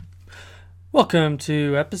Welcome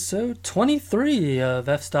to episode 23 of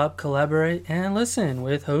F-Stop Collaborate and Listen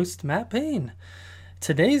with host Matt Payne.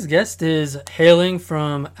 Today's guest is hailing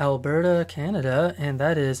from Alberta, Canada, and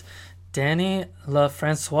that is Dani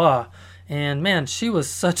LaFrancois. And man, she was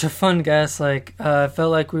such a fun guest. I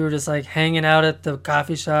felt like we were just hanging out at the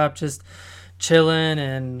coffee shop, just chilling,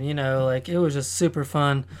 and it was just super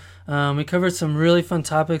fun. We covered some really fun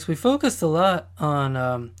topics. We focused a lot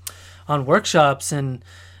on workshops and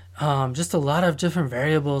just a lot of different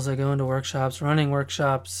variables that go into workshops, running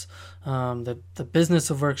workshops, the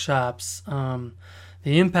business of workshops,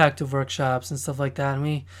 the impact of workshops and stuff like that.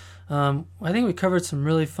 And I think we covered some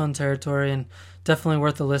really fun territory and definitely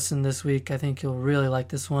worth a listen this week. I think you'll really like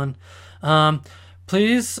this one.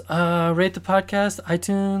 Please rate the podcast,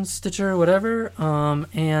 iTunes, Stitcher, whatever.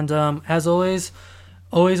 As always,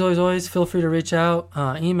 always feel free to reach out,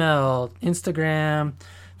 email, Instagram,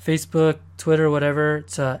 Facebook, Twitter, whatever.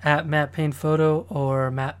 It's at Matt Payne Photo or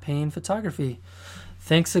Matt Payne Photography.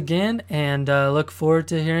 Thanks again, and look forward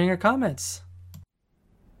to hearing your comments.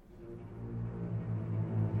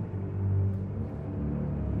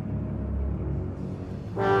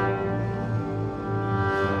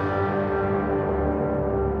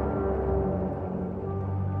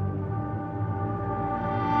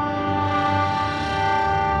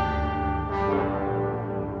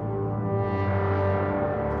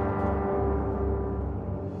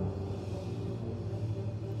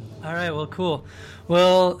 All right, well, cool.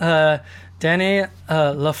 Well, Dani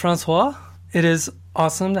LaFrancois, it is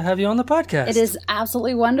awesome to have you on the podcast. It is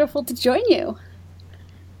absolutely wonderful to join you.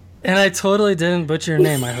 And I totally didn't butcher your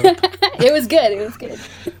name, I hope. It was good.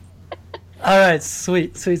 All right,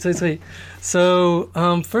 sweet. So,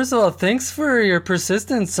 first of all, thanks for your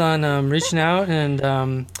persistence on reaching out,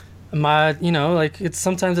 and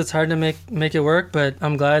sometimes it's hard to make it work, but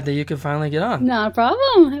I'm glad that you could finally get on. No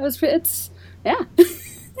problem. Yeah.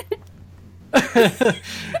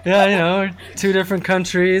 Yeah, two different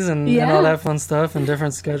countries and all that fun stuff and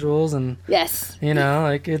different schedules, and yes,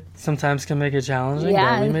 it sometimes can make it challenging,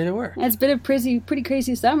 but we made it work. It's been a pretty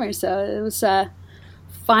crazy summer, so it was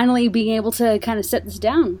finally being able to kind of set this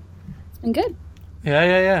down. It's been good.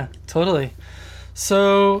 Yeah, totally.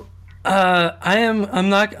 So I'm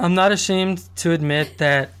not ashamed to admit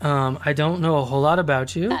that I don't know a whole lot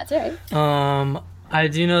about you. That's right. I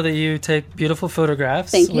do know that you take beautiful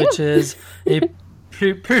photographs, Thank you. which is a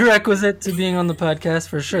prerequisite to being on the podcast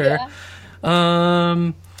for sure.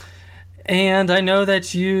 Yeah. And I know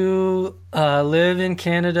that you live in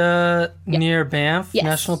Canada near Banff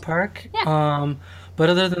National Park. Yeah. But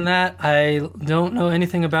other than that, I don't know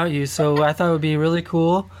anything about you. So I thought it would be really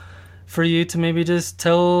cool for you to maybe just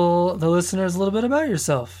tell the listeners a little bit about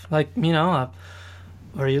yourself.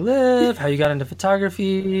 Where you live, how you got into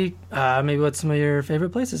photography, maybe what some of your favorite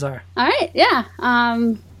places are. All right, yeah.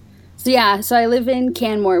 So I live in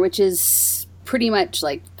Canmore, which is pretty much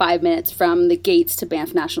 5 minutes from the gates to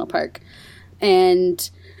Banff National Park. And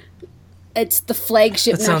it's the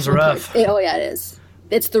flagship That sounds rough. Park. It is.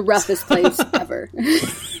 It's the roughest place ever.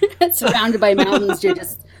 It's surrounded by mountains. You're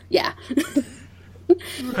just, yeah.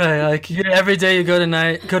 Right, every day you go to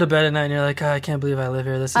bed at night and you're like, oh, I can't believe I live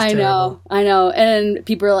here. This is terrible. I know. And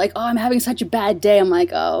people are like, oh, I'm having such a bad day. I'm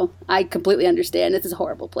like, oh, I completely understand. This is a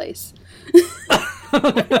horrible place.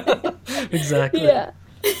 Exactly. Yeah.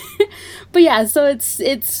 But yeah, so it's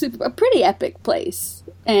a pretty epic place.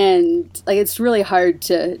 And it's really hard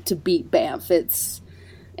to beat Banff. It's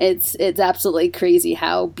absolutely crazy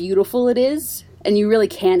how beautiful it is. And you really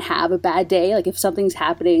can't have a bad day. If something's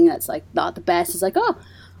happening that's not the best, it's oh,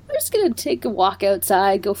 I'm just gonna take a walk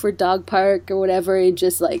outside, go for a dog park or whatever, and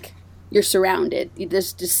just you're surrounded. You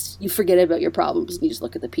just you forget about your problems and you just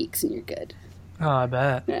look at the peaks and you're good. Oh, I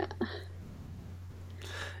bet. Yeah.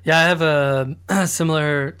 Yeah, I have a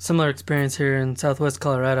similar experience here in Southwest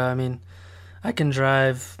Colorado. I mean, I can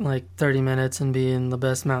drive 30 minutes and be in the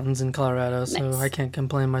best mountains in Colorado, so nice. I can't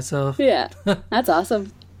complain myself. Yeah, that's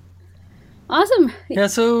awesome. Awesome. Yeah,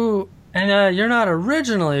 so, and you're not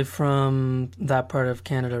originally from that part of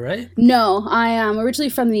Canada, right? No, I am originally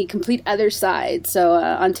from the complete other side, so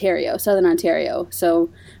Ontario, Southern Ontario. So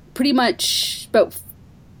pretty much about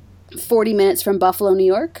 40 minutes from Buffalo, New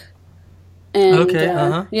York. And, okay,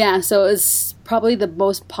 yeah, so it was probably the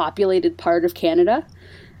most populated part of Canada.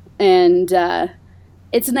 And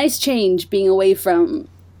it's a nice change being away from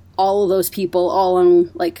all of those people, all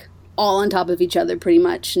on top of each other pretty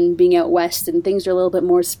much, and being out west, and things are a little bit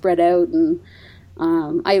more spread out. And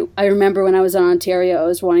I remember when I was in Ontario, I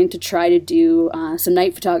was wanting to try to do some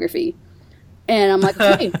night photography. And I'm like,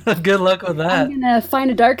 okay. Good luck with that. I'm going to find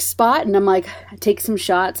a dark spot, and I'm like, I take some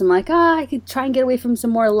shots. I'm like, I could try and get away from some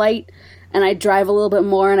more light. and I'd drive a little bit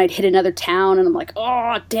more and I'd hit another town and I'm like,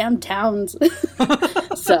 oh, damn towns.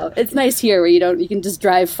 So it's nice here where you can just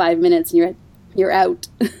drive 5 minutes and you're out.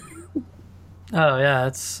 Oh yeah,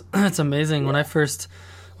 it's amazing. When I first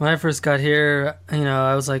got here,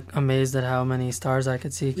 I was like amazed at how many stars I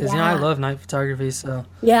could see because I love night photography. So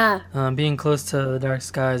being close to the dark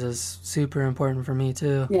skies is super important for me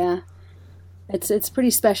too. Yeah. It's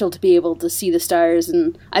pretty special to be able to see the stars,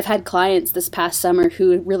 and I've had clients this past summer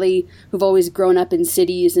who've always grown up in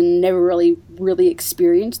cities and never really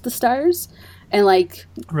experienced the stars, and like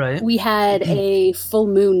we had a full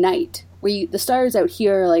moon night where the stars out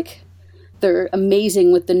here like they're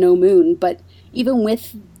amazing with the no moon, but even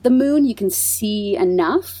with the moon you can see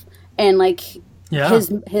enough, and like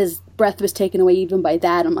his breath was taken away even by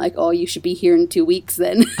that. I'm like, oh, you should be here in 2 weeks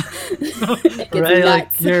then. Right,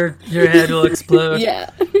 like your head will explode. Yeah.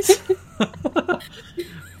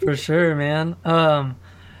 For sure, man.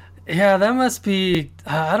 Yeah, that must be.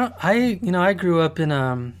 I grew up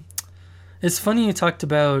in. It's funny you talked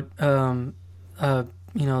about the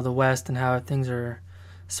West and how things are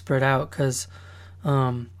spread out because,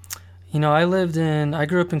 I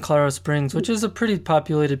grew up in Colorado Springs, which is a pretty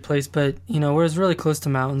populated place, but, where it's really close to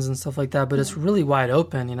mountains and stuff like that, but it's really wide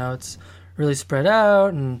open, it's really spread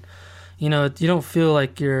out, and, you don't feel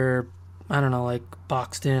like you're, I don't know, like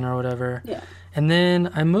boxed in or whatever. Yeah. And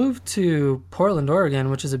then I moved to Portland, Oregon,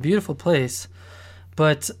 which is a beautiful place,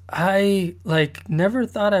 but I, never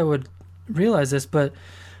thought I would realize this, but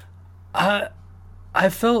I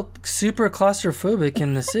felt super claustrophobic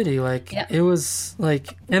in the city. It was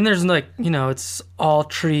like, and there's it's all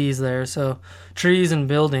trees there. So trees and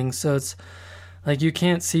buildings. So it's like, you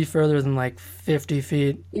can't see further than 50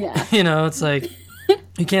 feet. Yeah. It's like,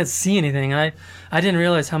 you can't see anything. And I didn't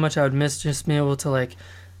realize how much I would miss just being able to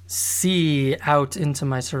see out into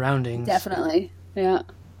my surroundings. Definitely. Yeah.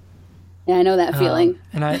 Yeah. I know that feeling.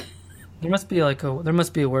 And there must be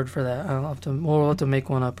a word for that. We'll have to make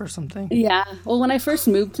one up or something. Yeah. Well, when I first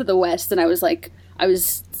moved to the West, and I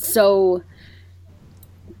was so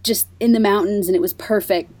just in the mountains, and it was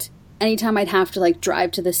perfect. Anytime I'd have to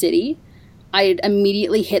drive to the city, I'd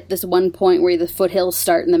immediately hit this one point where the foothills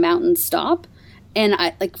start and the mountains stop. And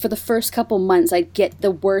I for the first couple months, I'd get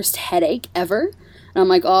the worst headache ever. And I'm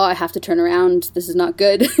like, oh, I have to turn around. This is not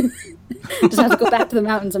good. Just have to go back to the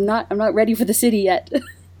mountains. I'm not ready for the city yet.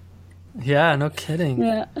 Yeah, no kidding.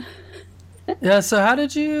 Yeah. Yeah, so how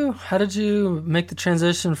did you make the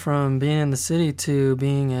transition from being in the city to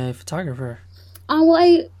being a photographer?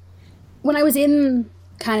 When I was in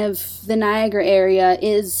kind of the Niagara area,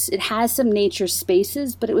 it has some nature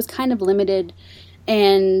spaces, but it was kind of limited,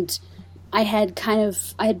 and I had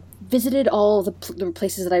visited all the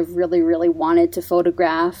places that I really, really wanted to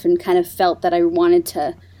photograph, and kind of felt that I wanted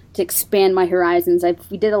to expand my horizons.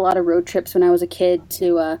 We did a lot of road trips when I was a kid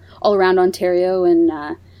to all around Ontario and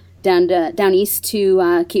down east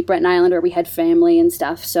to Cape Breton Island, where we had family and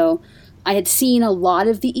stuff. So I had seen a lot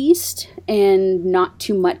of the East and not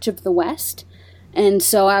too much of the West. And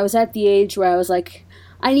so I was at the age where I was like,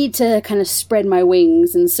 I need to kind of spread my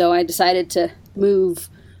wings. And so I decided to move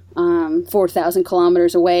 4,000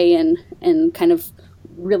 kilometers away and kind of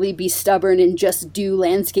really be stubborn and just do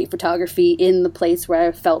landscape photography in the place where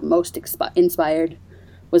I felt most inspired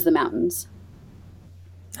was the mountains.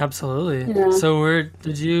 Absolutely. Yeah. So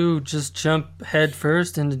did you just jump head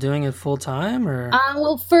first into doing it full time, or?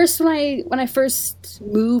 Well, first when I first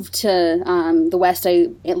moved to the West,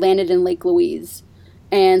 it landed in Lake Louise,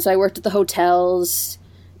 and so I worked at the hotels,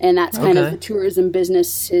 and that's kind of the tourism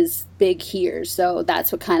business is big here. So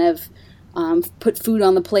that's what kind of put food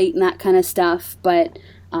on the plate and that kind of stuff. But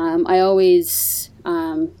I always,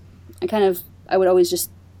 I would always just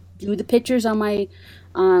do the pictures on my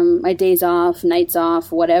days off, nights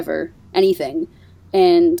off, whatever, anything,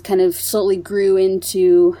 and kind of slowly grew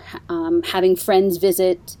into having friends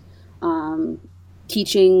visit,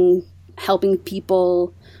 teaching, helping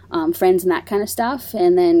people, friends and that kind of stuff,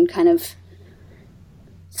 and then kind of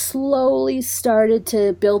slowly started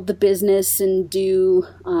to build the business and do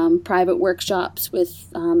private workshops with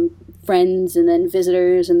friends and then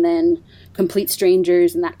visitors and then complete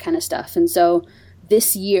strangers and that kind of stuff. And so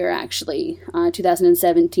this year, actually,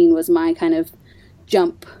 2017 was my kind of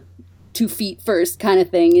jump 2 feet first kind of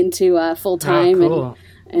thing into full time. Oh, cool.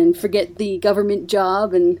 and forget the government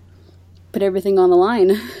job and put everything on the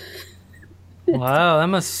line. Wow, that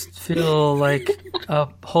must feel like a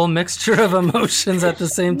whole mixture of emotions at the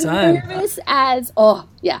same time. Nervous as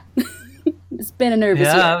it's been a nervous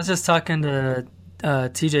year. I was just talking to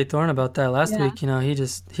TJ Thorne about that last week. He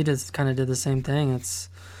just kind of did the same thing. It's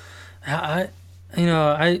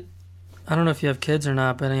I don't know if you have kids or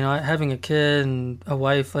not, but having a kid and a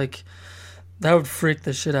wife, like, that would freak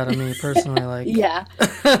the shit out of me personally. Like, Yeah.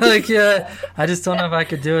 like, yeah, I just don't know if I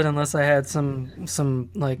could do it unless I had some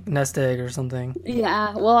like nest egg or something.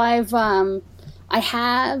 Yeah. Well, I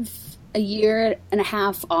have a year and a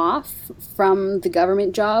half off from the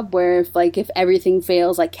government job where if everything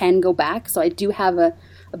fails, I can go back. So I do have a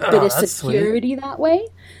bit Oh, of that's security that way.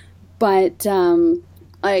 But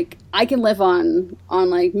like I can live on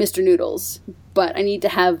like Mr. Noodles, but I need to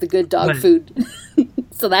have the good dog Right. food.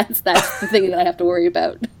 So that's the thing that I have to worry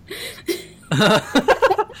about.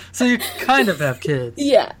 So you kind of have kids.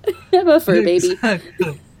 Yeah. I have a fur baby.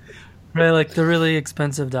 Exactly. Right, like the really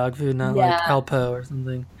expensive dog food, not like Yeah. Alpo or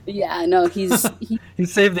something. Yeah, no, he You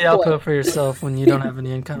save the Alpo for yourself when you don't have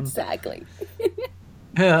any income. exactly.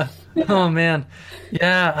 Yeah. Oh man.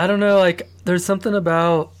 Yeah, I don't know, like there's something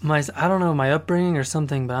about I don't know, my upbringing or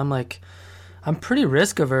something, but I'm pretty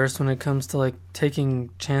risk averse when it comes to like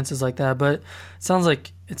taking chances like that, but it sounds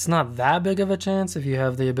like it's not that big of a chance if you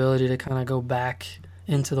have the ability to kind of go back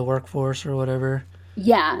into the workforce or whatever.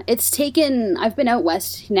 Yeah, I've been out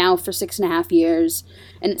west now for 6.5 years,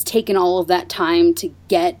 and it's taken all of that time to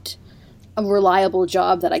get a reliable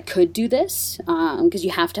job that I could do this, because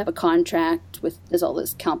you have to have a contract there's all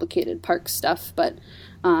this complicated park stuff, but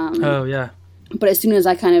Oh yeah. but as soon as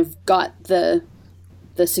I kind of got the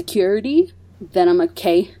security, then I'm like,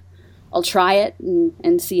 okay, I'll try it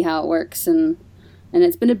and see how it works, and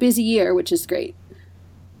it's been a busy year, which is great.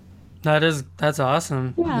 That's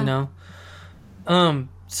awesome. Yeah.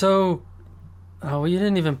 So, well, you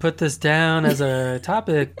didn't even put this down as a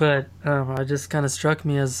topic, but it just kind of struck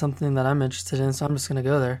me as something that I'm interested in, so I'm just gonna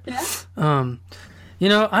go there. Yeah. I'm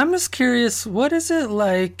just curious, what is it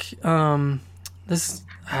like? This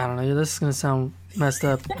I don't know. This is gonna sound messed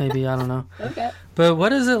up, maybe, I don't know. Okay. But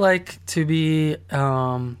what is it like to be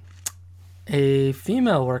a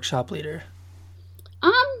female workshop leader?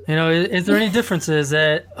 Is there any differences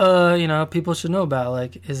that people should know about?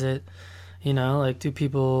 Like, is it, like, do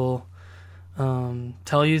people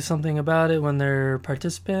tell you something about it when they're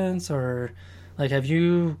participants, or like, are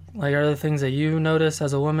there things that you notice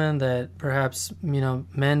as a woman that perhaps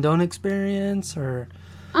men don't experience, or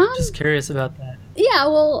just curious about that? Yeah,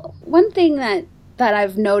 well, one thing that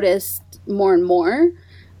I've noticed more and more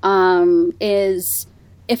is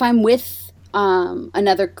if I'm with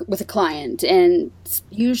a client, and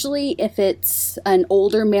usually if it's an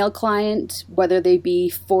older male client, whether they be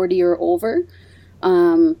 40 or over,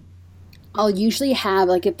 I'll usually have,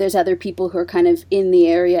 like, if there's other people who are kind of in the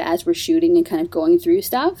area as we're shooting and kind of going through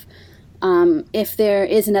stuff, if there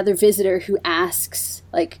is another visitor who asks,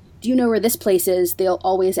 like, do you know where this place is, they'll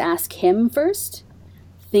always ask him first,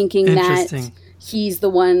 thinking that he's the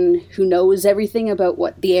one who knows everything about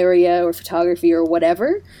what the area or photography or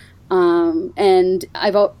whatever. And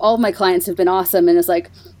all my clients have been awesome, and it's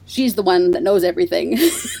like, she's the one that knows everything.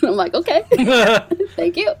 I'm like, okay,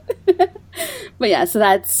 thank you. But yeah, so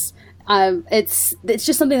that's, it's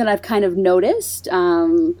just something that I've kind of noticed.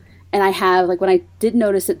 And I have, like, when I did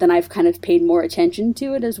notice it, then I've kind of paid more attention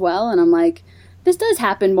to it as well. And I'm like, this does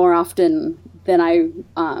happen more often than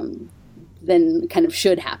than kind of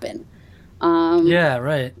should happen. Yeah,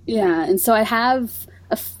 right. Yeah. And so I have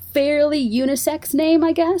a fairly unisex name,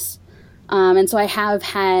 I guess. And so I have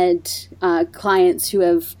had clients who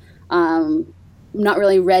have not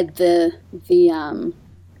really read the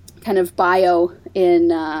kind of bio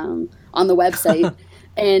on the website,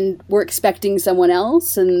 and were expecting someone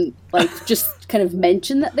else, and like just kind of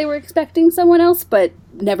mentioned that they were expecting someone else, but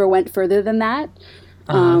never went further than that,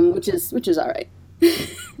 which is all right.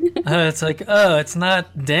 It's like, oh, it's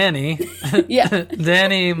not Danny. Yeah.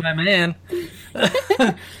 Danny, my man.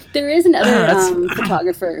 There is another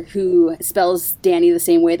photographer who spells Danny the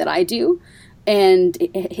same way that I do, and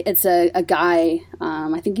it's a guy.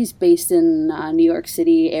 I think he's based in New York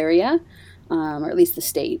City area, or at least the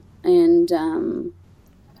state. And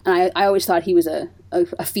I always thought he was a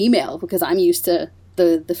female, because I'm used to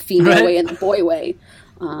the female way and the boy way.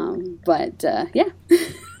 But yeah.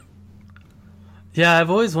 Yeah, I've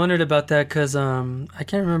always wondered about that, because I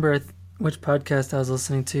can't remember which podcast I was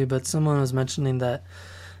listening to, but someone was mentioning that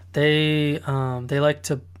they like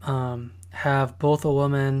to have both a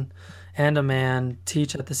woman and a man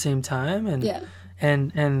teach at the same time, and Yeah.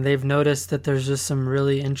 and they've noticed that there's just some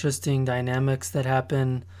really interesting dynamics that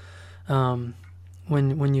happen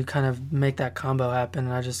when you kind of make that combo happen.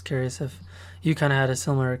 And I'm just curious if you kind of had a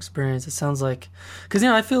similar experience. It sounds like, because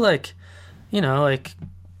I feel like like,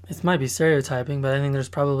 it might be stereotyping, but I think there's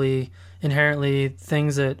probably inherently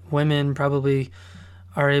things that women probably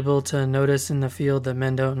are able to notice in the field that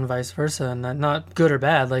men don't, and vice versa, and that not good or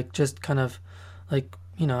bad, like just kind of like,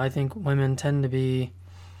 I think women tend to be,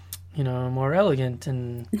 more elegant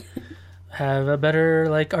and have a better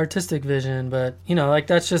like artistic vision, but like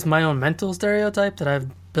that's just my own mental stereotype that I've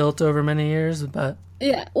built over many years. But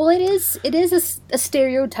yeah, well, it is a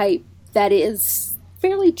stereotype that is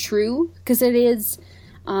fairly true, because it is.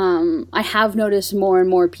 I have noticed more and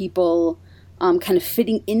more people kind of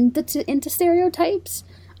fitting into stereotypes.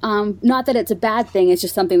 Not that it's a bad thing. It's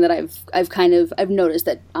just something that I've noticed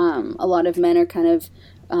that a lot of men are kind of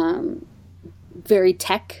very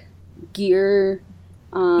tech gear.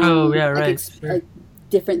 Oh yeah, right. Like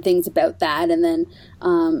different things about that, and then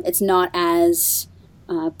it's not as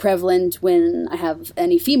prevalent when I have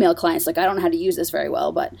any female clients. Like, I don't know how to use this very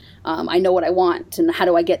well, but I know what I want, and how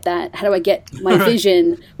do I get that? How do I get my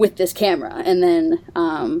vision with this camera? And then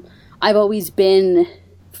I've always been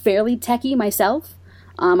fairly techie myself.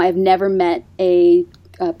 I've never met a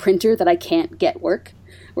printer that I can't get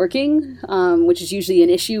working, which is usually an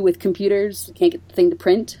issue with computers. You can't get the thing to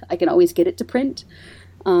print. I can always get it to print.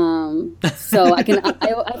 So I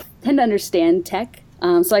tend to understand tech.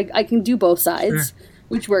 So I can do both sides, sure,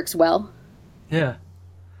 which works well. Yeah.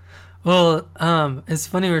 Well, it's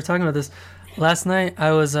funny we were talking about this last night.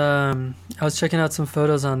 I was checking out some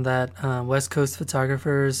photos on that West Coast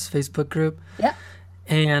Photographers Facebook group. Yeah.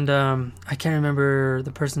 And I can't remember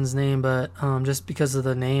the person's name, but just because of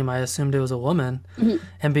the name, I assumed it was a woman. Mm-hmm.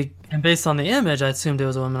 And based on the image, I assumed it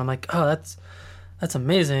was a woman. I'm like, oh, that's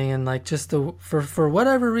amazing. And like, just for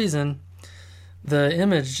whatever reason, the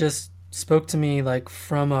image just spoke to me like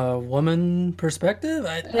from a woman perspective.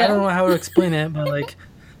 I don't know how to explain it, but like,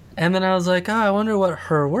 and then I was like, oh, I wonder what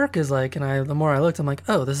her work is like. And the more I looked, I'm like,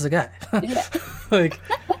 oh, this is a guy. Yeah. Like,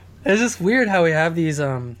 it's just weird how we have these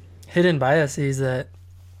hidden biases that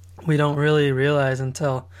we don't really realize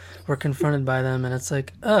until we're confronted by them. And it's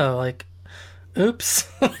like, oh, like, oops.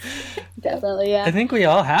 Definitely, yeah. I think we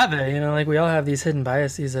all have it, like we all have these hidden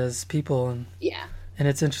biases as people. And yeah. And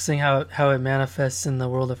it's interesting how it manifests in the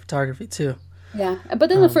world of photography too. Yeah. But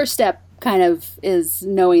then the first step kind of is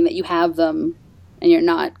knowing that you have them and you're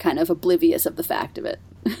not kind of oblivious of the fact of it.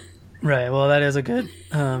 Right. Well, that is a good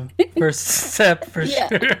first step for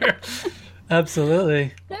sure.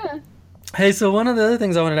 Absolutely. Yeah. Hey, so one of the other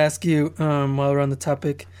things I wanted to ask you while we're on the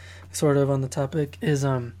topic, is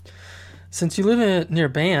since you live near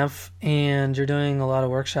Banff and you're doing a lot of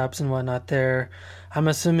workshops and whatnot there, I'm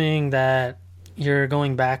assuming that you're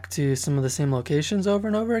going back to some of the same locations over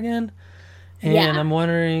and over again. And yeah. I'm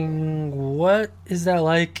wondering, what is that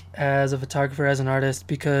like as a photographer, as an artist?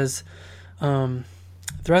 Because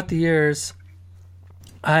throughout the years,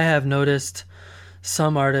 I have noticed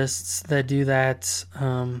some artists that do that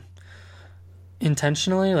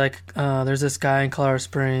intentionally. Like there's this guy in Colorado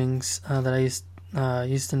Springs that I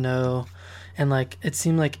used to know, and like it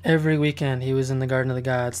seemed like every weekend he was in the Garden of the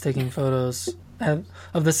Gods taking photos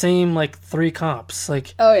of the same like 3 comps.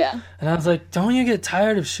 Like, oh yeah. And I was like, don't you get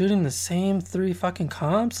tired of shooting the same 3 fucking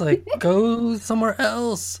comps? Like, go somewhere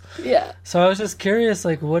else. Yeah. So I was just curious,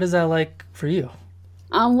 like, what is that like for you?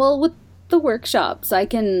 Well, with the workshops, I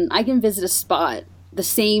can visit a spot, the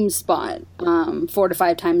same spot, 4 to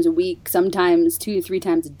 5 times a week, sometimes 2 to 3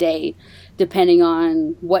 times a day, depending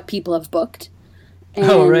on what people have booked. And,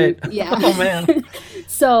 oh, right. Yeah. Oh, man.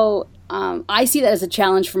 So I see that as a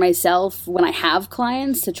challenge for myself when I have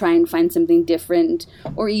clients, to try and find something different,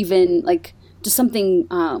 or even like just something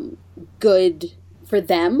good for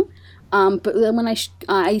them. But then when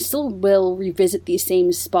I still will revisit these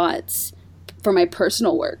same spots for my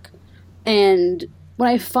personal work. And what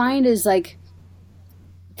I find is like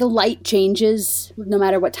the light changes no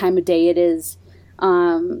matter what time of day it is.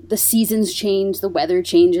 The seasons change, the weather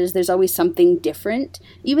changes. There's always something different.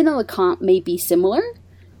 Even though the comp may be similar,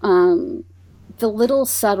 the little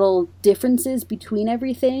subtle differences between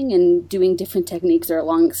everything and doing different techniques or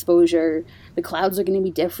long exposure, the clouds are going to be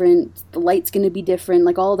different, the light's going to be different,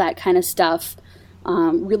 like all that kind of stuff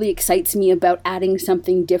really excites me about adding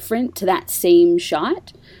something different to that same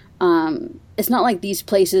shot. It's not like these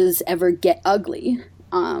places ever get ugly.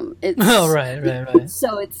 Right.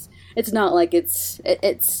 So it's not like it's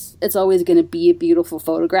always going to be a beautiful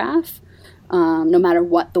photograph, no matter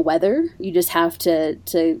what the weather. You just have to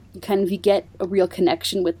kind of, you get a real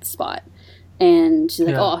connection with the spot. And she's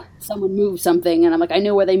like, oh, someone moved something. And I'm like, I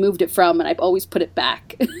know where they moved it from, and I've always put it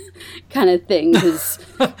back kind of thing. Cause,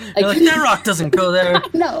 like, that rock doesn't go there.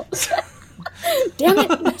 No. Damn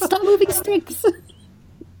it. Stop moving sticks.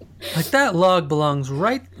 Like, that log belongs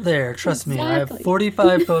right there. Trust me. I have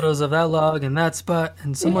 45 photos of that log in that spot,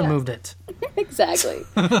 and someone moved it. Exactly.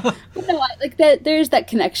 But no, like that. There's that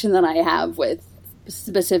connection that I have with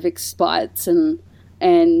specific spots, and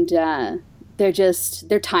they're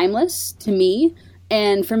timeless to me,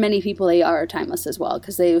 and for many people they are timeless as well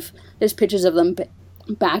because there's pictures of them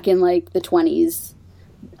back in like the 20s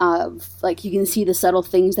of like you can see the subtle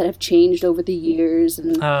things that have changed over the years.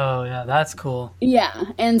 And Oh, yeah, that's cool. yeah,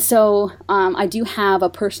 and so I do have a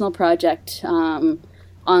personal project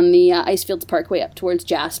on the Icefields Parkway up towards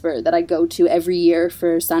Jasper that I go to every year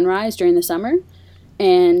for sunrise during the summer.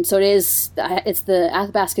 And so it's the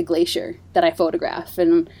Athabasca Glacier that I photograph,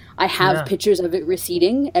 and I have pictures of it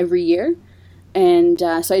receding every year. And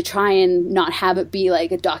so I try and not have it be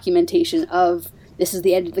like a documentation of this is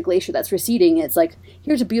the edge of the glacier that's receding. It's like,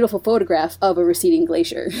 here's a beautiful photograph of a receding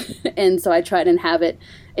glacier. And so I try to have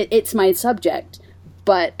it's my subject,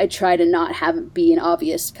 but I try to not have it be an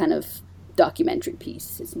obvious kind of documentary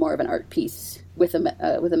piece. It's more of an art piece with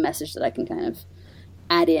a message that I can kind of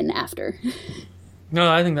add in after. No,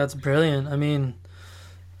 I think that's brilliant. I mean,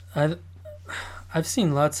 I've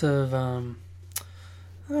seen lots of I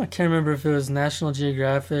can't remember if it was National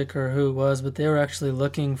Geographic or who it was, but they were actually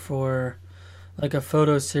looking for like a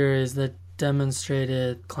photo series that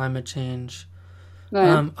demonstrated climate change.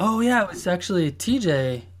 Oh yeah, it was actually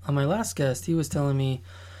TJ on my last guest. He was telling me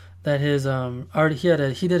that his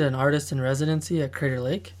he did an artist in residency at Crater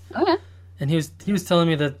Lake. Okay. And he was telling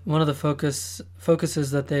me that one of the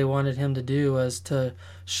focuses that they wanted him to do was to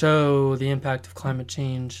show the impact of climate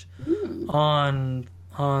change on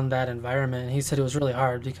that environment. And he said it was really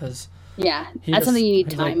hard because that's something you need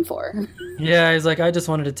time for. Yeah, he's like, I just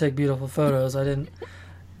wanted to take beautiful photos. And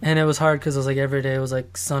it was hard because it was like every day was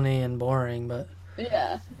like sunny and boring, but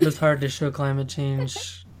it was hard to show climate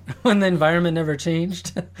change when the environment never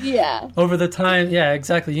changed. Over the time,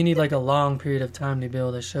 exactly. You need like a long period of time to be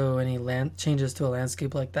able to show any changes to a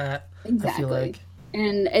landscape like that. Exactly. I feel like.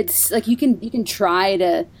 And it's like you can try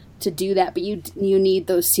to do that, but you need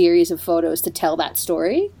those series of photos to tell that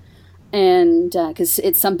story, and because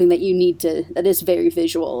it's something that you need that is very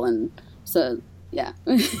visual, and so you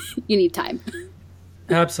need time.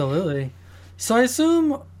 Absolutely. So I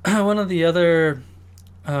assume one of the other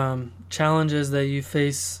challenges that you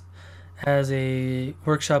face as a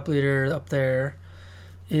workshop leader up there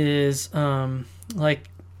is like,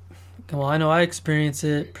 well, I know I experience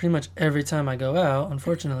it pretty much every time I go out,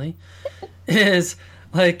 unfortunately, is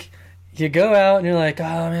like you go out and you're like,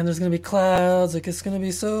 oh man, there's gonna be clouds, like it's gonna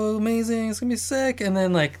be so amazing, it's gonna be sick, and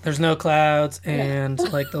then like there's no clouds and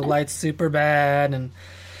like the light's super bad, and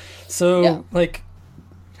so like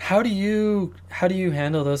how do you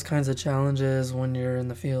handle those kinds of challenges when you're in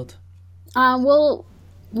the field? Well,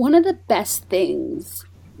 one of the best things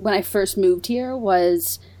when I first moved here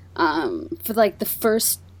was for like the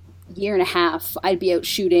first year and a half, I'd be out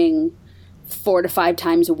shooting 4 to 5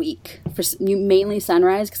 times a week for mainly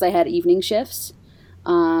sunrise because I had evening shifts.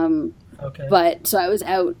 But so I was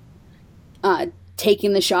out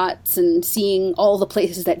taking the shots and seeing all the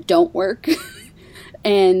places that don't work.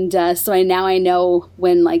 And so I know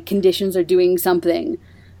when like conditions are doing something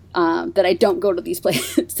that I don't go to these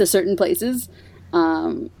places, to certain places,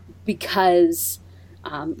 because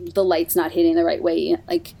the light's not hitting the right way.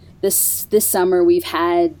 Like this summer we've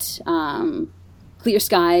had clear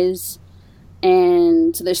skies,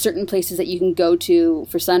 and so there's certain places that you can go to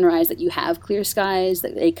for sunrise that you have clear skies,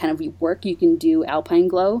 that they kind of work. You can do alpine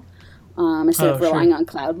glow instead of relying on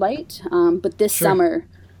cloud light. But this summer,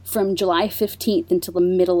 from July 15th until the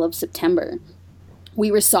middle of September,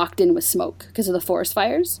 we were socked in with smoke because of the forest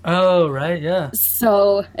fires. Oh, right, yeah.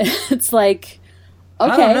 So it's like,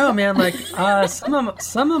 okay. I don't know, man. Like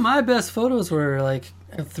some of my best photos were like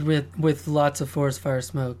with lots of forest fire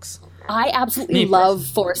smokes. I absolutely love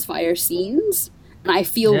forest fire scenes, and I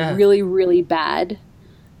feel really, really bad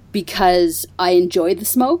because I enjoy the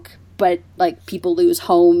smoke, but like people lose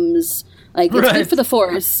homes. Like it's good for the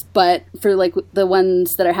forest, but for like the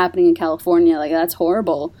ones that are happening in California, like that's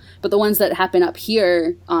horrible. But the ones that happen up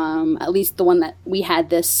here, at least the one that we had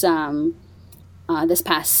this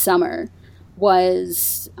past summer,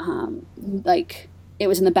 was like it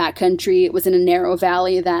was in the backcountry. It was in a narrow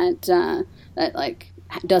valley that like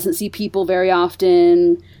doesn't see people very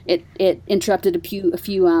often. It interrupted a few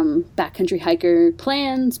backcountry hiker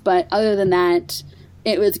plans, but other than that,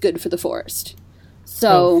 it was good for the forest.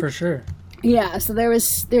 So for sure. Yeah, so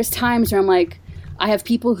there's times where I'm like, I have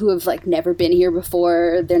people who have like never been here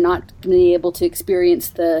before. They're not going to be able to experience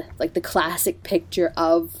the classic picture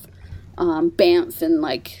of Banff and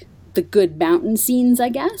like the good mountain scenes, I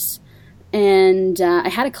guess. And I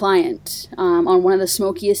had a client on one of the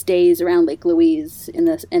smokiest days around Lake Louise in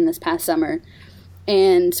this past summer,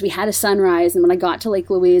 And so we had a sunrise, and when I got to Lake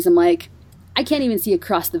Louise, I'm like, I can't even see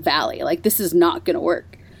across the valley. Like, this is not going to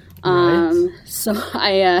work. Right. So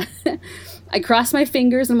I crossed my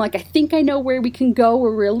fingers, and I'm like, I think I know where we can go,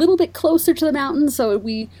 where we're a little bit closer to the mountains, so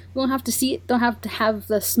we won't have to see it, don't have to have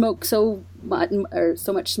the smoke so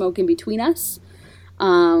much smoke in between us.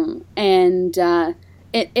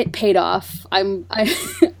 It paid off. I'm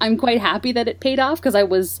quite happy that it paid off, because I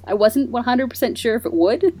wasn't 100% sure if it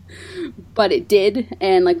would, but it did.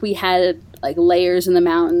 And like, we had like layers in the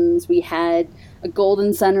mountains. We had a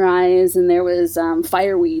golden sunrise, and there was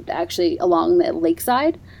fireweed actually along the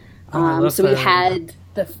lakeside. So we had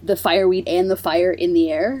the fireweed and the fire in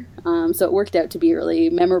the air. So it worked out to be a really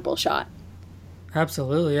memorable shot.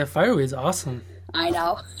 Absolutely. Yeah, fireweed's awesome. I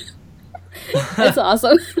know. It's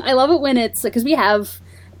awesome. I love it when it's, because we have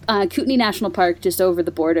Kootenay National Park just over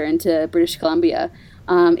the border into British Columbia,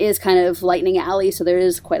 is kind of Lightning Alley, so there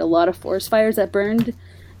is quite a lot of forest fires that burned,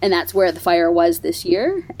 and that's where the fire was this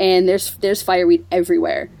year. And there's fireweed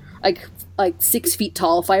everywhere, like 6 feet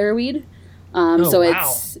tall fireweed. So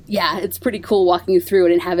wow. It's pretty cool walking through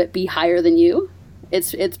it and have it be higher than you.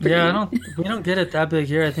 It's pretty. Yeah, we don't get it that big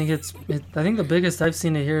here. I think I think the biggest I've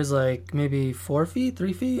seen it here is like maybe 4 feet,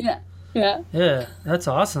 3 feet. Yeah, that's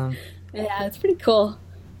awesome. Yeah, it's pretty cool.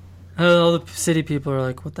 All the city people are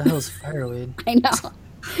like, what the hell is fireweed? I know.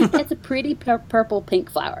 It's a pretty purple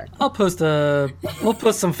pink flower. We'll post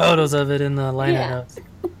some photos of it in the liner notes.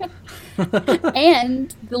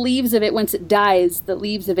 And the leaves of it, once it dies, the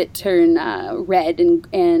leaves of it turn red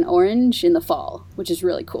and orange in the fall, which is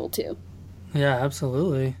really cool too. Yeah,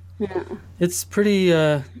 absolutely. Yeah. It's pretty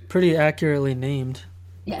accurately named.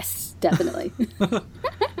 Yes, definitely.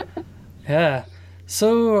 Yeah.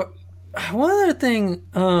 So one other thing,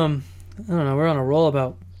 I don't know, we're on a roll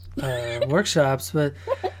about workshops, but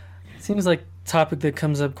it seems like a topic that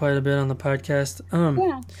comes up quite a bit on the podcast.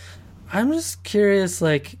 I'm just curious,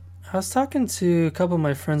 like, I was talking to a couple of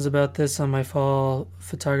my friends about this on my fall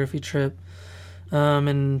photography trip,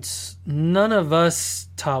 and none of us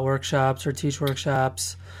taught workshops or teach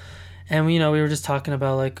workshops, and we were just talking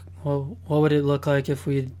about, like, well, what would it look like if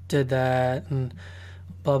we did that, and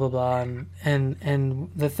blah blah blah,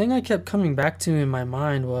 and the thing I kept coming back to in my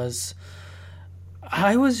mind was,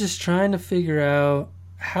 I was just trying to figure out,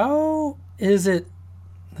 how is it,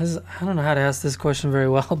 I don't know how to ask this question very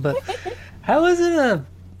well, but how is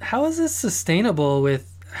this sustainable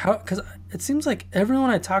because it seems like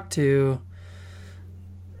everyone I talk to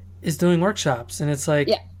is doing workshops, and it's like,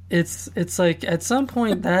 it's like at some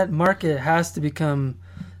point that market has to become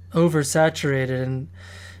oversaturated, and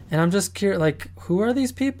I'm just curious, like, who are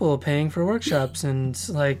these people paying for workshops? And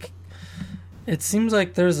like, it seems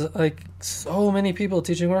like there's like so many people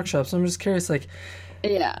teaching workshops. I'm just curious, like,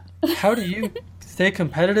 how do you stay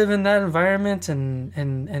competitive in that environment?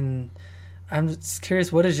 And I'm just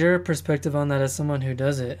curious, what is your perspective on that as someone who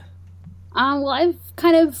does it? Well,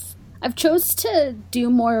 I've chose to do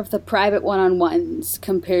more of the private one-on-ones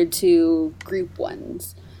compared to group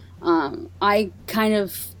ones.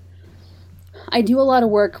 I do a lot of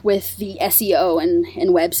work with the SEO and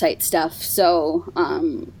website stuff, so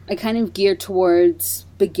I kind of gear towards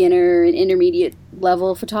beginner and intermediate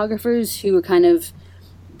level photographers who are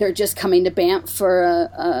they're just coming to Banff for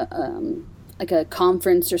a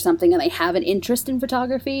conference or something, and they have an interest in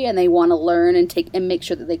photography and they want to learn and make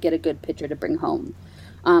sure that they get a good picture to bring home.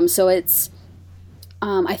 So it's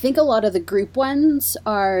I think a lot of the group ones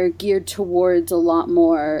are geared towards a lot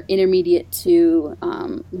more intermediate to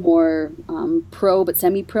more pro but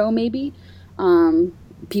semi-pro maybe.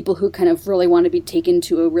 People who kind of really want to be taken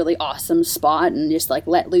to a really awesome spot and just like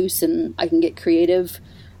let loose and I can get creative.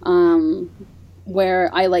 Where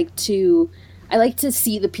I like to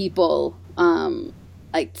see the people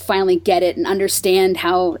like finally get it and understand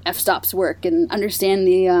how f-stops work and understand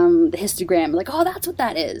the histogram. Like, oh, that's what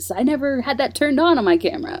that is. I never had that turned on my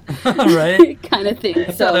camera. Right. Kind of thing.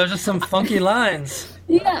 Yeah, so there's just some funky lines.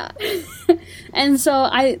 Yeah. And so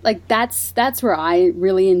I like that's where I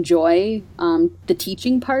really enjoy the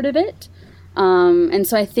teaching part of it. And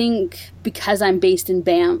so I think because I'm based in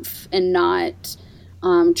Banff and not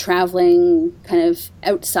traveling kind of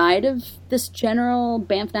outside of this general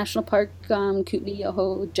Banff National Park, Kootenay,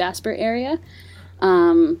 Yoho, Jasper area,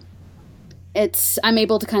 I'm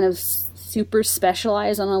able to kind of super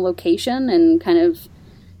specialize on a location and kind of,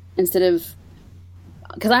 instead of,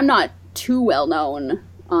 because I'm not too well known,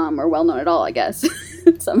 or well known at all, I guess,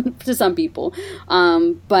 to some people,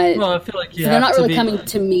 but well, I feel like they're not really coming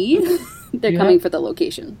to me. They're coming for the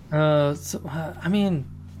location. I mean,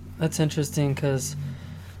 that's interesting because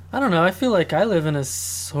I don't know. I feel like I live in a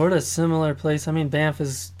sort of similar place. I mean, Banff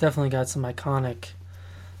has definitely got some iconic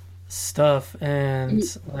stuff, and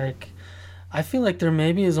like I feel like there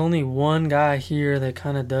maybe is only one guy here that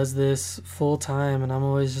kind of does this full time, and I'm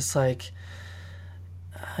always just like,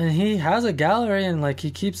 and he has a gallery and like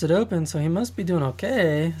he keeps it open, so he must be doing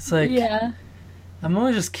okay. It's like, Yeah. I'm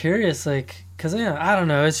always just curious, like, cause yeah, I don't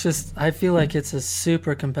know. It's just I feel like it's a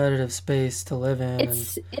super competitive space to live in,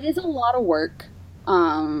 and It is a lot of work.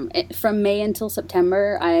 From May until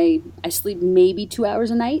September, I sleep maybe 2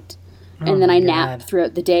 hours a night, oh and then my I nap god,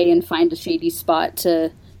 throughout the day and find a shady spot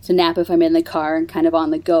to nap if I'm in the car and kind of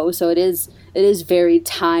on the go. So it is very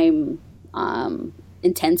time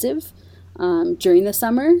intensive during the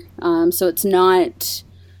summer. So it's not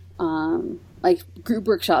like group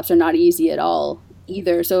workshops are not easy at all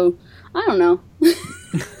either. So I don't know.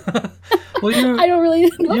 well you I don't really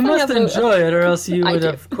know you if I must have enjoy it, or else you I would do.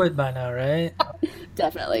 have quit by now, right?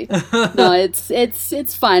 Definitely. No,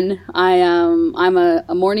 it's fun. I'm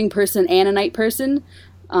a morning person and a night person,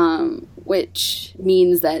 which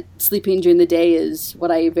means that sleeping during the day is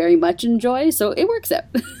what I very much enjoy. So it works out.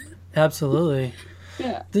 Absolutely.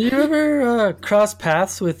 Yeah. Did you ever cross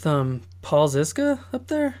paths with Paul Ziska up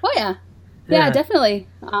there? Oh yeah. Yeah, Yeah. definitely.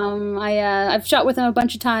 I've shot with him a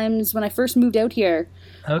bunch of times when I first moved out here.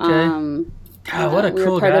 Okay. Um, God, what a we were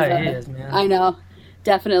cool part of guy he a. is, man. I know,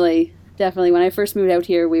 definitely, definitely. When I first moved out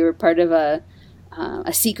here, we were part of a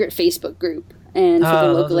secret Facebook group, and for the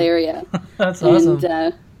Oh, local area, that's awesome.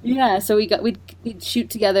 and yeah, so we'd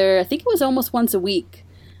shoot together. I think it was almost once a week,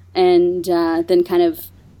 and then kind of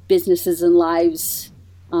businesses and lives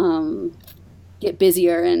get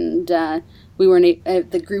busier, and we weren't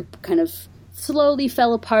the group kind of slowly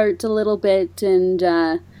fell apart a little bit,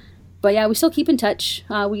 and but yeah, we still keep in touch.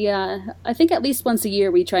 I think at least once a year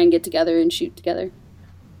we try and get together and shoot together.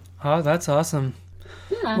 Oh, that's awesome.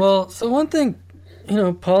 Yeah. Well, so one thing,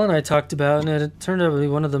 Paul and I talked about, and it turned out to be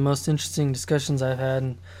one of the most interesting discussions I've had.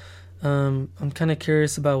 And I'm kind of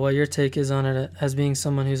curious about what your take is on it as being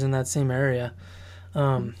someone who's in that same area.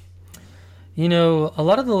 Um, a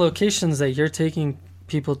lot of the locations that you're taking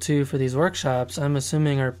people to for these workshops, I'm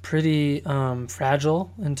assuming are pretty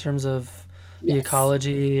fragile in terms of the Yes.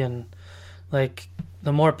 ecology, and like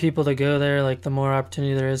the more people that go there, like the more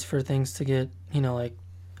opportunity there is for things to get, like,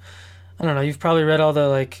 I don't know, you've probably read all the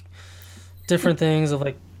like different things of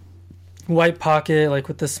like White Pocket, like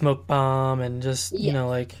with the smoke bomb, and just, Yeah.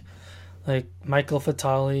 like Michael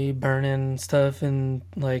Fatali burning stuff in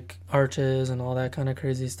like arches and all that kind of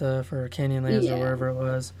crazy stuff, or Canyonlands or Yeah. wherever it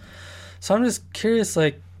was. So I'm just curious,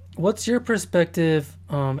 like, what's your perspective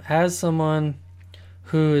as someone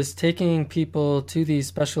who is taking people to these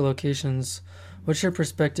special locations? What's your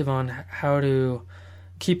perspective on how to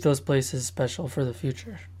keep those places special for the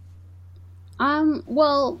future?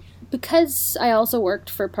 Well, because I also worked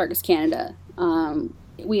for Parks Canada,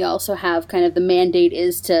 we also have kind of the mandate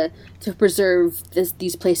is to preserve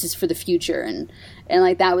these places for the future, and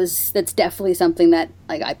like that's definitely something that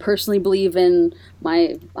like I personally believe in,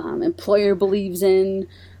 my employer believes in,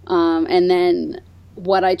 and then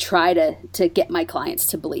what I try to get my clients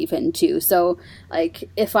to believe in too. So like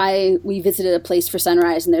if we visited a place for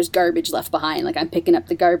sunrise and there's garbage left behind, like I'm picking up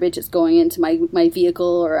the garbage, it's going into my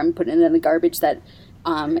vehicle, or I'm putting it in the garbage that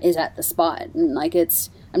is at the spot. And like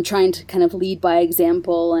I'm trying to kind of lead by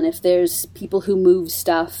example. And if there's people who move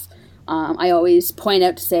stuff, I always point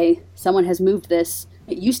out to say, someone has moved this.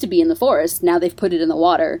 It used to be in the forest. Now they've put it in the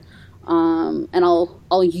water. And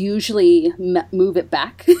I'll usually move it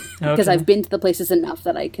back because Okay. I've been to the places enough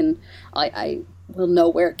that I will know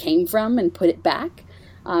where it came from and put it back,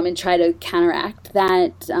 and try to counteract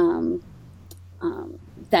that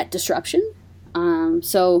disruption.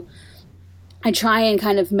 So I try and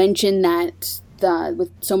kind of mention that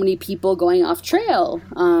with so many people going off trail,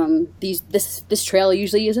 this trail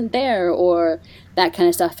usually isn't there, or that kind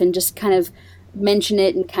of stuff, and just kind of mention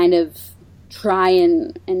it and kind of try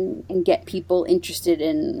and get people interested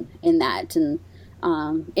in that. And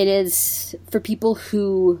it is for people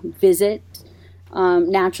who visit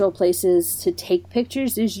natural places to take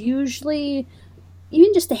pictures. There's usually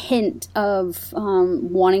even just a hint of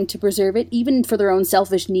wanting to preserve it, even for their own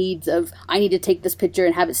selfish needs of, I need to take this picture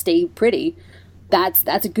and have it stay pretty. That's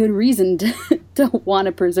a good reason to want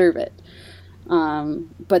to preserve it.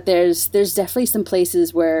 But there's definitely some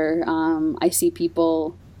places where I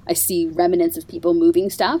see remnants of people moving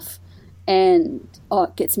stuff, and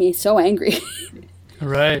it gets me so angry.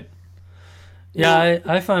 Right. Yeah,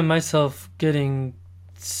 I find myself getting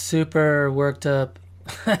super worked up,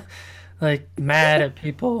 like mad at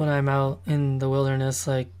people when I'm out in the wilderness,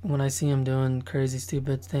 like when I see them doing crazy,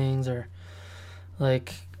 stupid things, or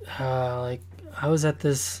like like I was at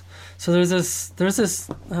this. So there's this.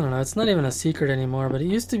 I don't know. It's not even a secret anymore, but it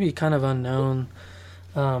used to be kind of unknown.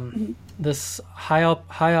 This high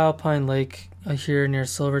alpine lake here near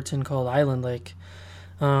Silverton called Island Lake.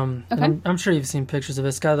 Okay. I'm sure you've seen pictures of it.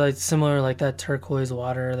 It's got like similar like that turquoise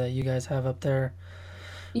water that you guys have up there.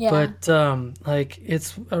 Yeah. But like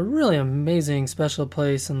it's a really amazing special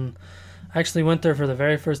place, and I actually went there for the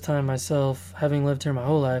very first time myself, having lived here my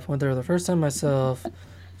whole life. Went there for the first time myself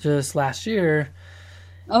just last year.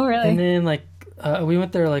 Oh, really? And then like we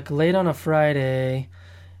went there like late on a Friday,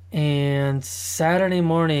 and Saturday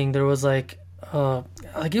morning there was like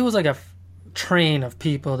it was like a train of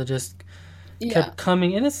people that just kept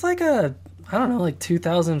coming, and it's like a, I don't know, like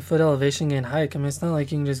 2,000 foot elevation gain hike. I mean, it's not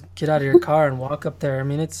like you can just get out of your car and walk up there. I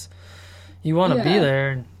mean, it's, you want to be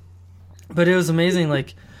there. But it was amazing.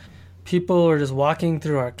 Like people were just walking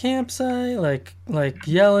through our campsite, like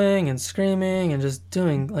yelling and screaming and just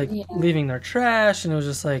doing like leaving their trash. And it was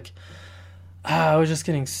just like, I was just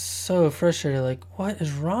getting so frustrated. Like, what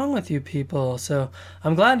is wrong with you people? So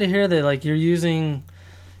I'm glad to hear that like you're using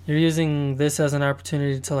this as an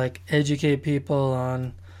opportunity to like educate people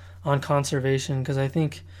on conservation, because I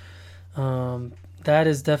think that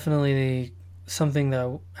is definitely something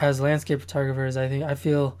that as landscape photographers, I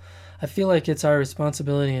feel like it's our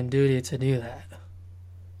responsibility and duty to do that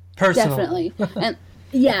personally. Definitely. And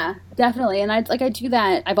yeah, definitely. And I do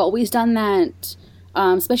that. I've always done that,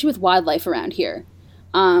 especially with wildlife around here,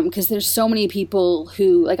 because there's so many people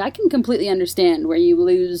who, like, I can completely understand where you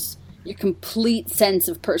lose your complete sense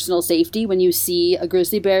of personal safety when you see a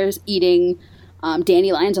grizzly bear eating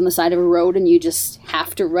dandelions on the side of a road, and you just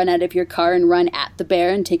have to run out of your car and run at the bear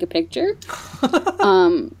and take a picture.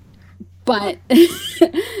 But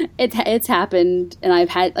it's happened, and I've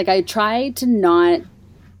had, like, I try to not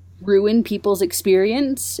ruin people's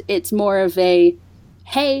experience. It's more of a,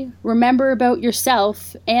 hey, remember about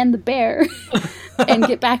yourself and the bear and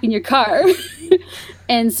get back in your car.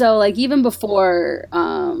 And so, like, even before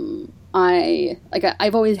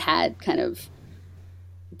I've always had kind of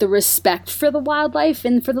the respect for the wildlife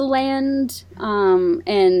and for the land,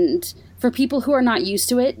 and for people who are not used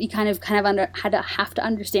to it, you kind of have to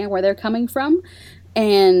understand where they're coming from.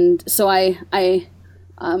 And so I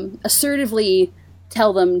assertively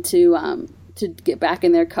tell them to get back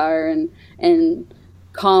in their car and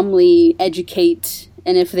calmly educate.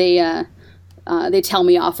 And if they tell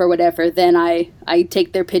me off or whatever, then I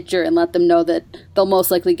take their picture and let them know that they'll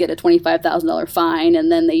most likely get a $25,000 fine,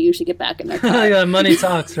 and then they usually get back in their car. Yeah, money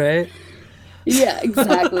talks, right? Yeah,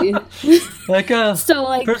 exactly. Like so,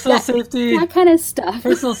 like personal safety, that kind of stuff.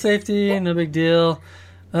 Personal safety, no big deal.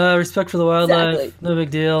 Respect for the wildlife, exactly. No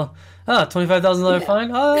big deal. $25,000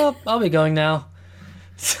 fine. I'll be going now.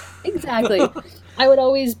 Exactly. I would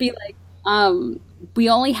always be like, we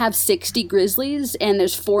only have 60 grizzlies and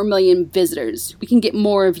there's 4 million visitors. We can get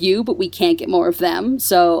more of you, but we can't get more of them.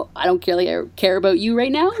 So I don't care about you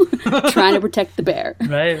right now. Trying to protect the bear.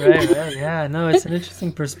 Right. Yeah, no, it's an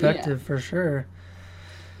interesting perspective for sure.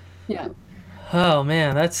 Yeah. Oh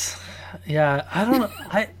man, I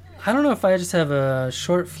don't know if I just have a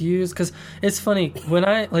short fuse, because it's funny when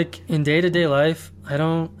I, like, in day-to-day life, I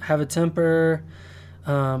don't have a temper.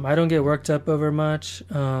 I don't get worked up over much,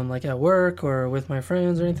 like at work or with my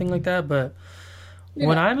friends or anything like that. But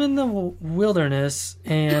when I'm in the wilderness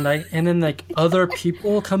and then like other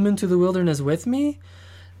people come into the wilderness with me,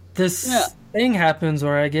 this thing happens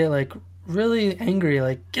where I get like really angry,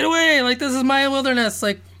 like, get away, like, this is my wilderness,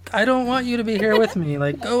 like, I don't want you to be here with me,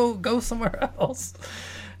 like, go somewhere else.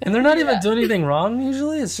 And they're not even doing anything wrong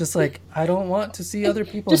usually. It's just like, I don't want to see other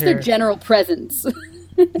people just here. Their general presence.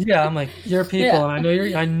 Yeah, I'm like, you're people, and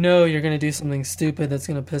I know you're gonna do something stupid that's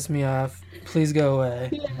gonna piss me off. Please go away.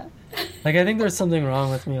 Yeah. Like, I think there's something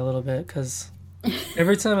wrong with me a little bit, because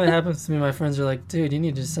every time it happens to me, my friends are like, dude, you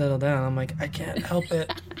need to settle down. I'm like, I can't help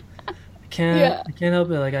it. I can't help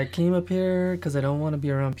it. Like, I came up here because I don't want to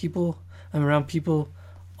be around people. I'm around people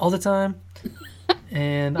all the time,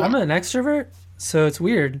 and I'm an extrovert, so it's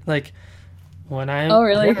weird. Like, when I'm,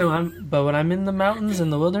 but when I'm in the mountains in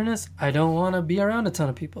the wilderness, I don't want to be around a ton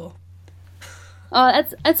of people. Oh,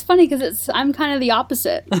 that's funny, because I'm kind of the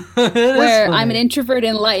opposite, where I'm an introvert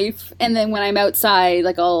in life, and then when I'm outside,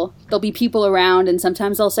 like, there'll be people around, and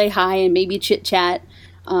sometimes I'll say hi and maybe chit chat.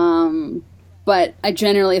 But I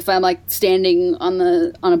generally, if I'm like standing on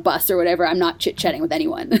a bus or whatever, I'm not chit chatting with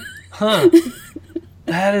anyone. Huh?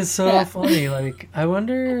 That is so funny. Like, I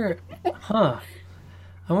wonder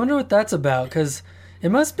what that's about, because it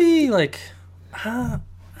must be like,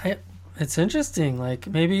 it's interesting. Like,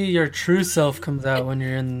 maybe your true self comes out when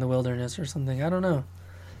you're in the wilderness or something. I don't know.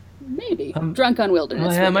 Maybe. Drunk on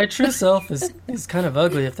wilderness. Yeah, my true self is kind of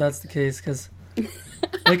ugly if that's the case, because,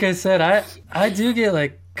 like I said, I do get,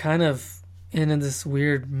 like, kind of in this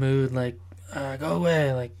weird mood, like, go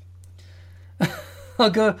away, like, I'll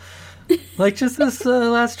go, like, just this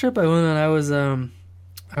last trip I went on,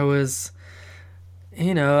 I was,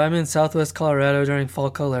 you know, I'm in Southwest Colorado during fall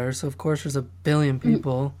color, so of course there's a billion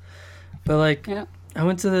people, but, like, I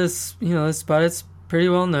went to this, you know, this spot, it's pretty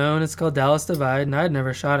well known, it's called Dallas Divide, and I'd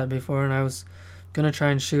never shot it before, and I was gonna try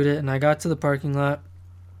and shoot it, and I got to the parking lot,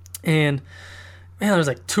 and, man, there's,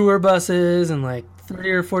 like, tour buses, and, like,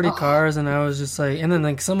 30 or 40 cars, and I was just like, and then,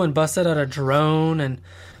 like, someone busted out a drone, and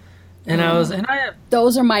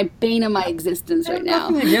those are my bane of my existence right now.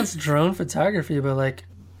 Nothing against drone photography, but, like,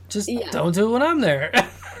 just don't do it when I'm there.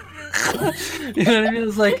 You know what I mean?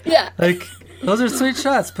 It's like, like, those are sweet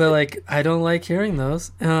shots, but, like, I don't like hearing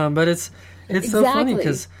those. But it's so funny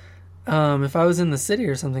because if I was in the city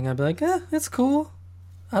or something, I'd be like, it's cool.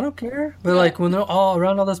 I don't care. But, like, when they're all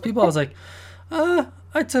around all those people, I was like,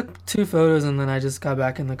 I took 2 photos and then I just got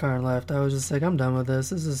back in the car and left. I was just like, I'm done with this.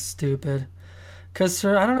 This is stupid. Because,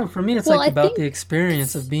 I don't know, for me, it's about the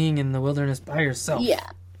experience of being in the wilderness by yourself. Yeah.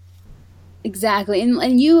 Exactly.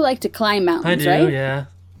 And you like to climb mountains, right? I do, yeah.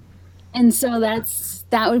 And so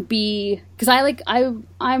that would be, because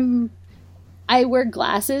I wear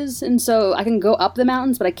glasses, and so I can go up the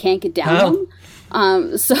mountains, but I can't get down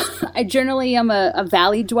them. So I generally am a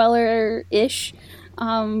valley dweller-ish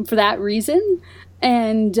for that reason.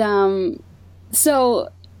 And so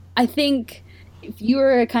I think if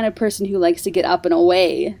you're a kind of person who likes to get up and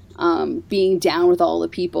away, being down with all the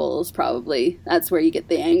people is probably, that's where you get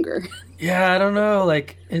the anger. Yeah, I don't know.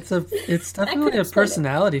 Like, it's definitely a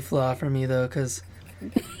personality flaw for me, though, because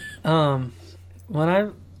well,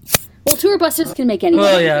 tour buses can make anyone.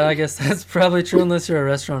 Well, yeah, I guess that's probably true unless you're a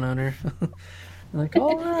restaurant owner. Like,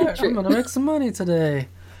 all right, I'm gonna make some money today.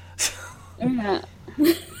 Yeah.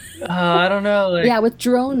 I don't know. Like, yeah, with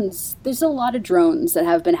drones, there's a lot of drones that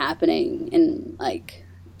have been happening, and, like,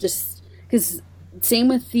 just because same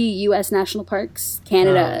with the U.S. national parks,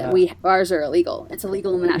 Canada, ours are illegal. It's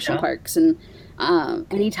illegal in the national parks, and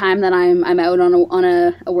anytime that I'm out on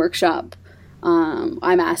a workshop,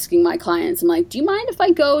 I'm asking my clients, I'm like, do you mind if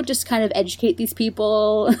I go just kind of educate these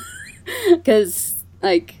people? Because,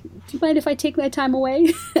 like, do you mind if I take my time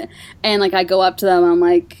away? And, like, I go up to them and I'm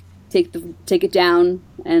like, take it down,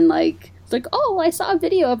 and, like, it's like, oh, I saw a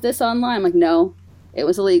video of this online. I'm like, no, it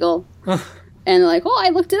was illegal. And they're like, oh, I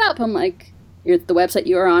looked it up. I'm like, the website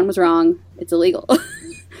you were on was wrong. It's illegal.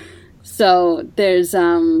 So there's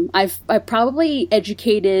I've probably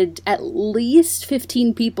educated at least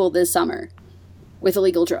 15 people this summer with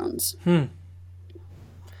illegal drones. Yeah.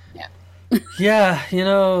 Yeah, you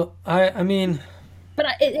know, I mean, but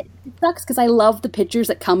it sucks because I love the pictures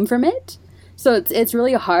that come from it. So it's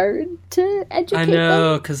really hard to educate. I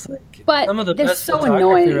know, because, like, some of the best so photography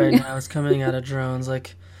annoying right now is coming out of drones.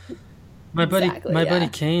 Like, my buddy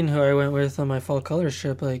Kane, who I went with on my fall colors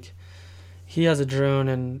trip, like, he has a drone,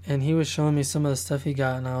 and he was showing me some of the stuff he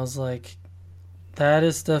got, and I was like, that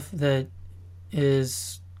is stuff that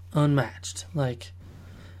is unmatched. Like,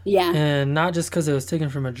 yeah, and not just because it was taken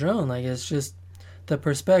from a drone. Like, it's just the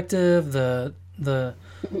perspective, the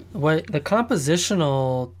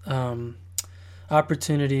compositional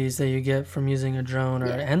opportunities that you get from using a drone are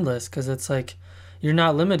endless, because it's like you're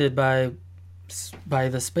not limited by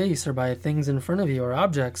the space or by things in front of you or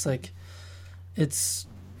objects. Like, it's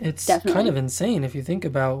Definitely. kind of insane if you think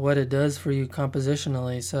about what it does for you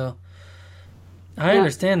compositionally. So I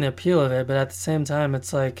understand the appeal of it, but at the same time,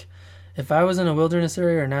 it's like, if I was in a wilderness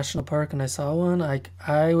area or a national park and I saw one,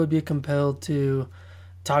 I would be compelled to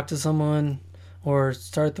talk to someone or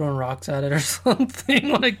start throwing rocks at it or something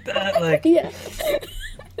like that. Like,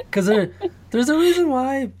 because there's a reason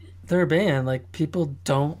why they're banned. Like, people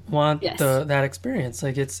don't want that experience.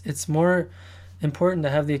 Like, it's more important to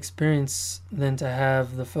have the experience than to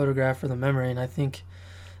have the photograph or the memory. And I think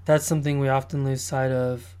that's something we often lose sight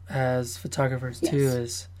of as photographers too.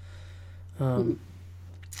 Is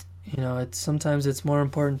you know, sometimes it's more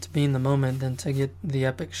important to be in the moment than to get the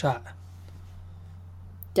epic shot.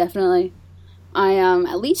 Definitely. I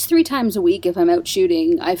at least 3 times a week, if I'm out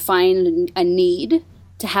shooting, I find a need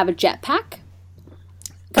to have a jetpack,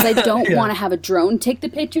 because I don't want to have a drone take the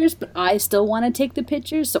pictures, but I still want to take the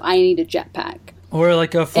pictures, so I need a jetpack. Or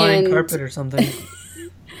like a flying carpet or something.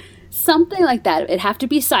 Something like that. It'd have to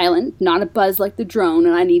be silent, not a buzz like the drone,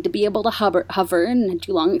 and I need to be able to hover and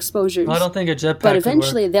do long exposures. I don't think a jetpack But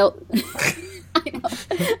eventually they'll... I know.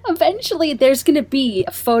 Eventually there's going to be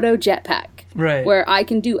a photo jetpack. Right. Where I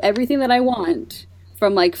can do everything that I want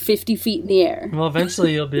from like 50 feet in the air. Well,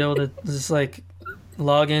 eventually you'll be able to just like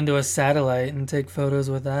log into a satellite and take photos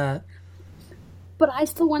with that. But I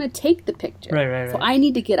still want to take the picture. Right. So I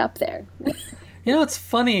need to get up there. You know, it's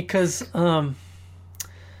funny because I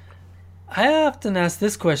often ask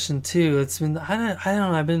this question too. It's been I don't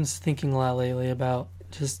know. I've been thinking a lot lately about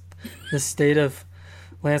just the state of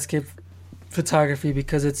landscape photography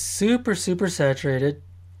because it's super saturated.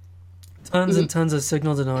 Tons and tons of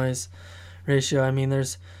signal to noise ratio. I mean,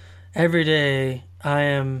 there's every day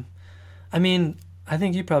I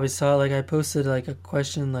think you probably saw, like, I posted like a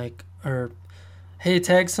question like, or hey,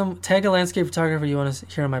 tag a landscape photographer you want to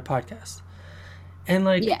hear on my podcast. And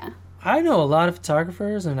like, I know a lot of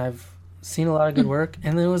photographers and I've seen a lot of good work.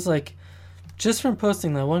 And it was like, just from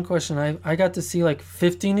posting that one question, I got to see like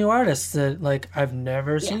 50 new artists that like I've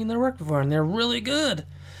never seen their work before, and they're really good.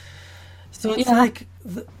 So it's like,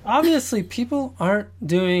 obviously people aren't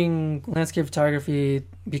doing landscape photography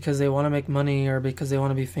because they want to make money or because they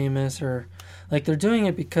want to be famous, or like they're doing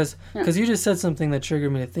it because you just said something that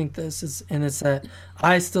triggered me to think this is, and it's that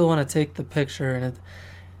I still want to take the picture, and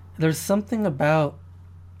there's something about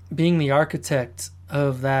being the architect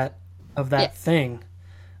of that thing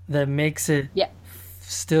that makes it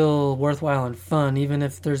still worthwhile and fun, even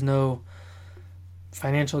if there's no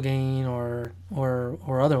financial gain or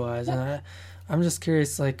otherwise. And I'm just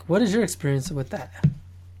curious, like, what is your experience with that?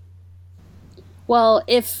 Well,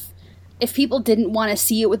 if people didn't want to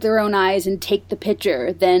see it with their own eyes and take the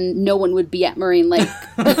picture, then no one would be at Moraine Lake.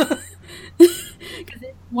 Because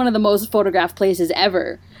it's one of the most photographed places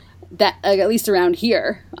ever, that at least around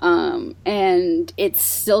here. And it's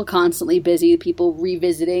still constantly busy, people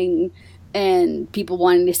revisiting and people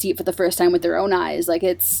wanting to see it for the first time with their own eyes. Like,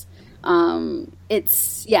 it's I don't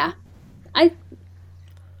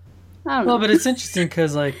know. Well, but it's interesting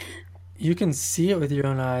because, like, you can see it with your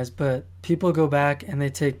own eyes, but people go back and they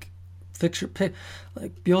take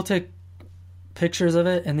you'll take pictures of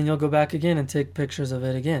it, and then you'll go back again and take pictures of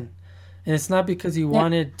it again. And it's not because you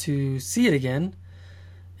wanted to see it again.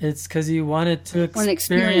 It's because you wanted to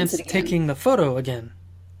experience taking the photo again,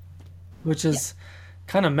 which is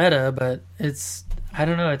kind of meta, but I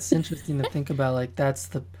don't know. It's interesting to think about, like, that's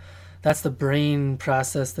the brain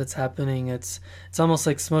process that's happening. It's almost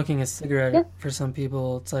like smoking a cigarette for some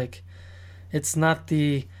people. It's like, it's not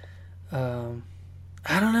the,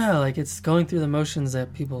 I don't know, like, it's going through the motions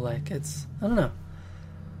that people like. I don't know.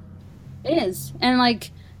 It is. And like,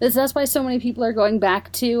 that's why so many people are going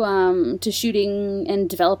back to shooting and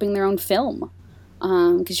developing their own film.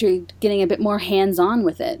 Because you're getting a bit more hands-on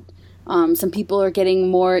with it. Some people are getting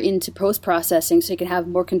more into post-processing so you can have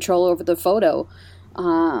more control over the photo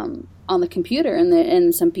on the computer,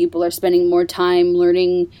 and some people are spending more time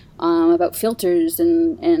learning about filters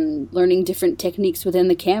and learning different techniques within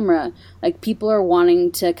the camera. Like, people are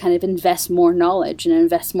wanting to kind of invest more knowledge and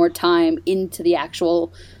invest more time into the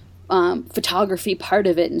actual photography part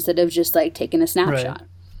of it instead of just like taking a snapshot. Right.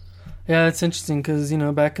 Yeah, it's interesting because, you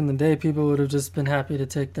know, back in the day, people would have just been happy to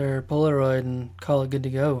take their Polaroid and call it good to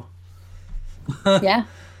go. Yeah.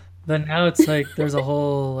 But now it's like there's a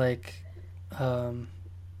whole like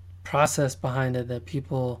process behind it that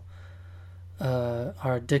people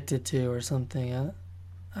are addicted to or something.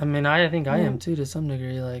 I mean, I think I am too, to some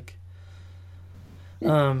degree. Like,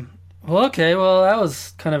 well, okay, well, that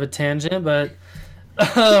was kind of a tangent, but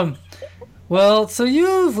well, so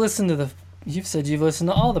you've said you've listened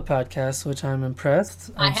to all the podcasts, which I'm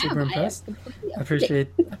impressed. I'm super impressed. I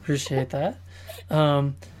appreciate that.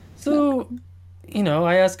 So, you know,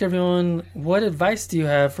 I ask everyone, what advice do you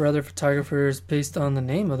have for other photographers based on the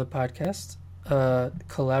name of the podcast?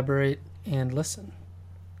 Collaborate and listen.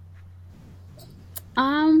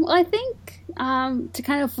 Well, I think to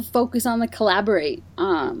kind of focus on the collaborate.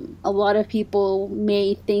 A lot of people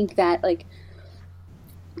may think that like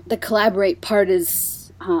the collaborate part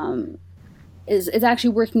is actually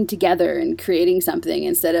working together and creating something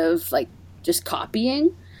instead of like just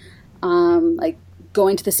copying. Like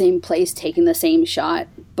going to the same place, taking the same shot,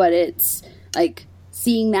 but it's like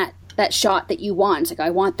seeing that shot that you want. It's like, I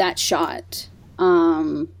want that shot.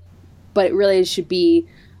 But it really should be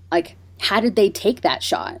like, how did they take that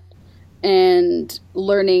shot? And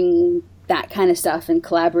learning that kind of stuff and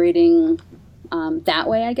collaborating that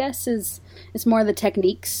way, I guess, is more the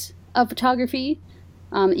techniques of photography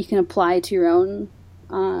that you can apply to your own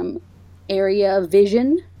area of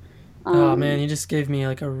vision. Oh man, you just gave me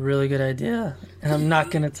like a really good idea, and I'm not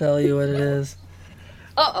gonna tell you what it is.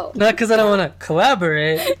 Uh-oh. Not because I don't want to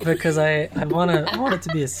collaborate, because I want it to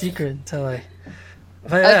be a secret until I.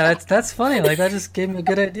 But yeah, that's funny. Like, that just gave me a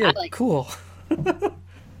good idea. Cool.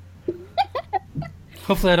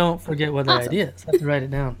 Hopefully I don't forget what the idea is. I have to write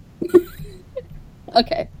it down.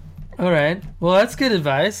 Okay. All right. Well, that's good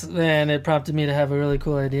advice, and it prompted me to have a really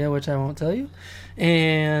cool idea, which I won't tell you.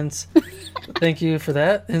 And thank you for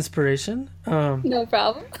that inspiration. No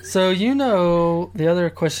problem. So, the other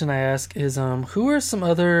question I ask is, who are some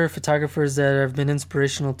other photographers that have been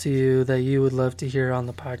inspirational to you that you would love to hear on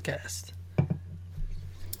the podcast?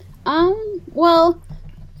 Well,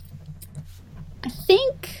 I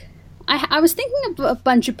think I was thinking of a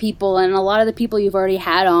bunch of people, and a lot of the people you've already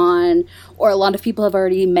had on, or a lot of people have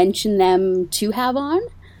already mentioned them to have on.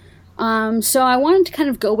 So I wanted to kind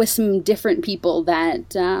of go with some different people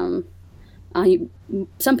that some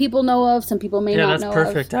people know of, some people may not know of. Yeah,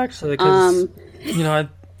 that's perfect, actually, because,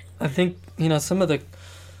 I think, some of the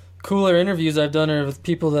cooler interviews I've done are with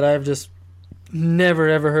people that I've just never,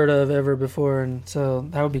 ever heard of ever before, and so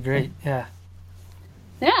that would be great, yeah.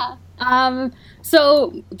 Yeah.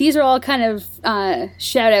 So these are all kind of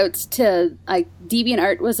shout-outs to, like,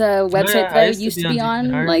 DeviantArt was a website that I used to be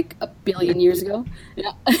on like a billion years ago.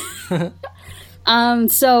 Yeah.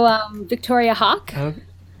 Victoria Hawk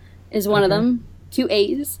is one of them. 2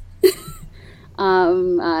 A's.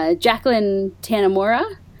 Jacqueline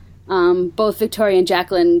Tanamura. Both Victoria and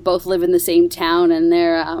Jacqueline both live in the same town, and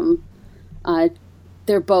they're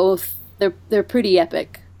pretty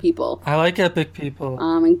epic people. I like epic people.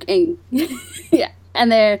 And yeah,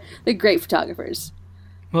 and they're great photographers.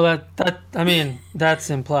 Well, that's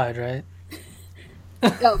implied, right?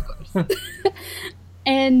 Oh, of course.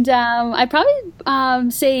 And I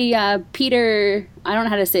probably say Peter. I don't know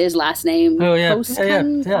how to say his last name. Oh yeah,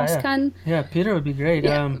 Koskan. Yeah, Peter would be great.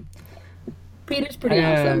 Yeah. Peter's pretty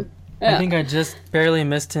awesome. Yeah. I think I just barely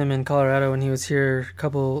missed him in Colorado when he was here a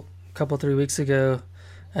couple 3 weeks ago.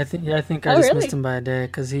 I think I just missed him by a day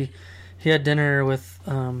because he had dinner with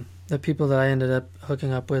the people that I ended up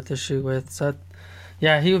hooking up with to shoot with. So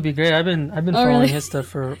he would be great. I've been following his stuff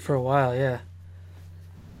for a while. Yeah.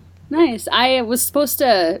 Nice. I was supposed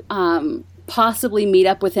to possibly meet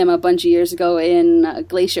up with him a bunch of years ago in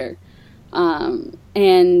Glacier,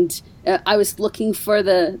 and I was looking for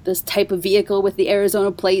this type of vehicle with the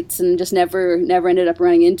Arizona plates, and just never ended up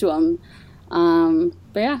running into him.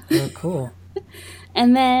 But yeah. Oh, cool.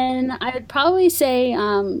 And then I would probably say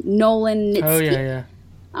Nolan Nitsky. Oh, yeah.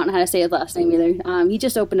 I don't know how to say his last name either. He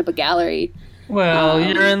just opened up a gallery. Well,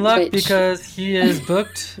 you're in luck because he is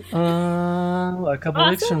booked a couple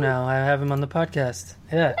weeks from now. I have him on the podcast.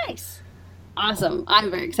 Yeah. Nice. Awesome. I'm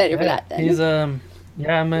very excited for that then. He's I'm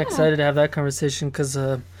excited to have that conversation because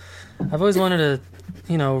I've always wanted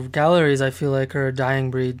to, galleries I feel like are a dying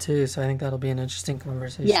breed too, so I think that'll be an interesting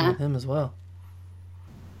conversation with him as well.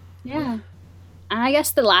 Yeah. And I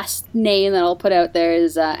guess the last name that I'll put out there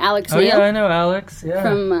is Alex Neil. Oh, yeah, I know Alex, yeah.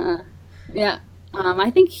 From,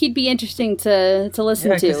 I think he'd be interesting to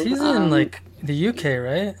listen to. Yeah, because he's in, the UK,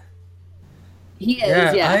 right? He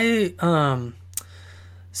is, yeah.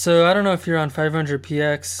 So I don't know if you're on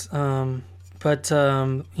 500px, but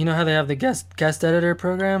you know how they have the guest editor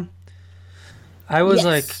program? I was,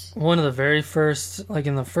 one of the very first,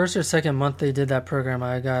 in the first or second month they did that program,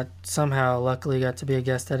 I luckily got to be a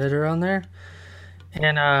guest editor on there.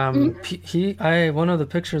 And one of the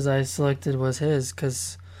pictures I selected was his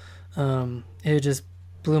because it just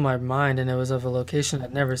blew my mind, and it was of a location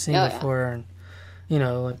I'd never seen before, and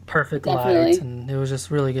perfect light, and it was just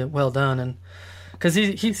really good, well done. And because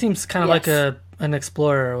he seems kind of like an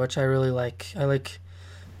explorer, which I really like. I like.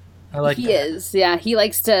 He is, yeah. He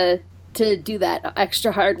likes to do that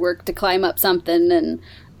extra hard work to climb up something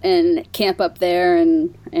and camp up there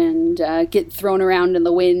and get thrown around in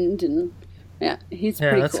the wind and. Yeah, he's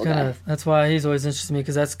pretty cool guy. That's why he's always interested me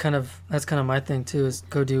because that's kind of my thing too, is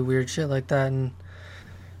go do weird shit like that and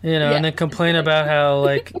and then complain about how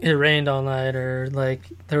it rained all night or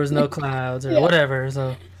there was no clouds or whatever.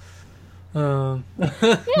 So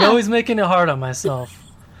always making it hard on myself.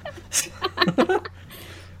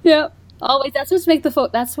 Yeah, always. That's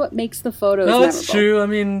what makes the photos. No, it's memorable. true. I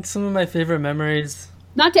mean, some of my favorite memories.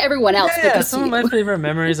 Not to everyone else, but to some of my favorite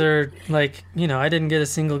memories are I didn't get a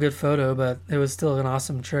single good photo, but it was still an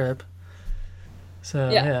awesome trip. So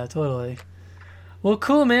yeah totally. Well,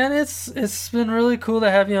 cool, man. It's been really cool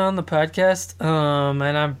to have you on the podcast.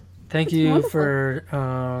 And thank you for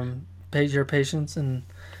your patience and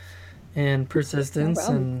persistence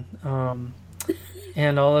and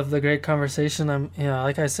all of the great conversation.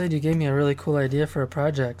 Like I said, you gave me a really cool idea for a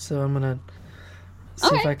project, so I'm gonna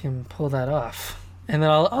see if I can pull that off. And then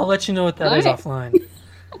I'll let you know what that is offline.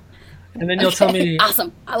 And then you'll tell me.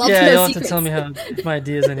 Awesome. I love to know you'll secrets. have to tell me if my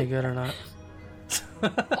idea is any good or not.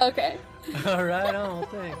 Okay. All right.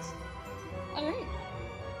 Thanks. All right.